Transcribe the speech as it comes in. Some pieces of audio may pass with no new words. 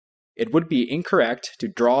it would be incorrect to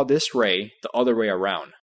draw this ray the other way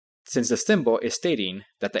around, since the symbol is stating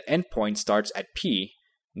that the endpoint starts at P,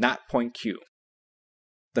 not point Q.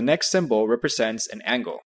 The next symbol represents an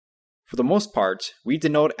angle. For the most part, we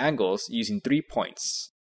denote angles using 3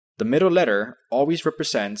 points. The middle letter always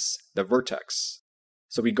represents the vertex.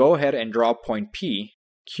 So we go ahead and draw point P,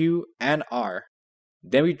 Q, and R.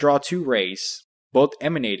 Then we draw 2 rays, both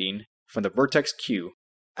emanating from the vertex Q,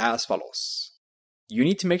 as follows. You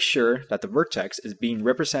need to make sure that the vertex is being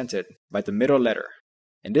represented by the middle letter,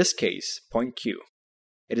 in this case, point Q.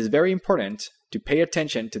 It is very important to pay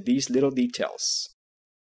attention to these little details.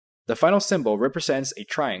 The final symbol represents a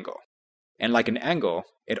triangle, and like an angle,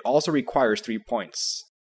 it also requires 3 points.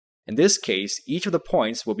 In this case, each of the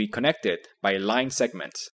points will be connected by a line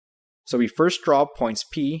segment. So we first draw points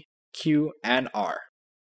P, Q, and R.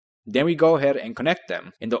 Then we go ahead and connect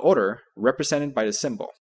them in the order represented by the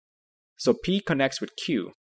symbol. So P connects with Q,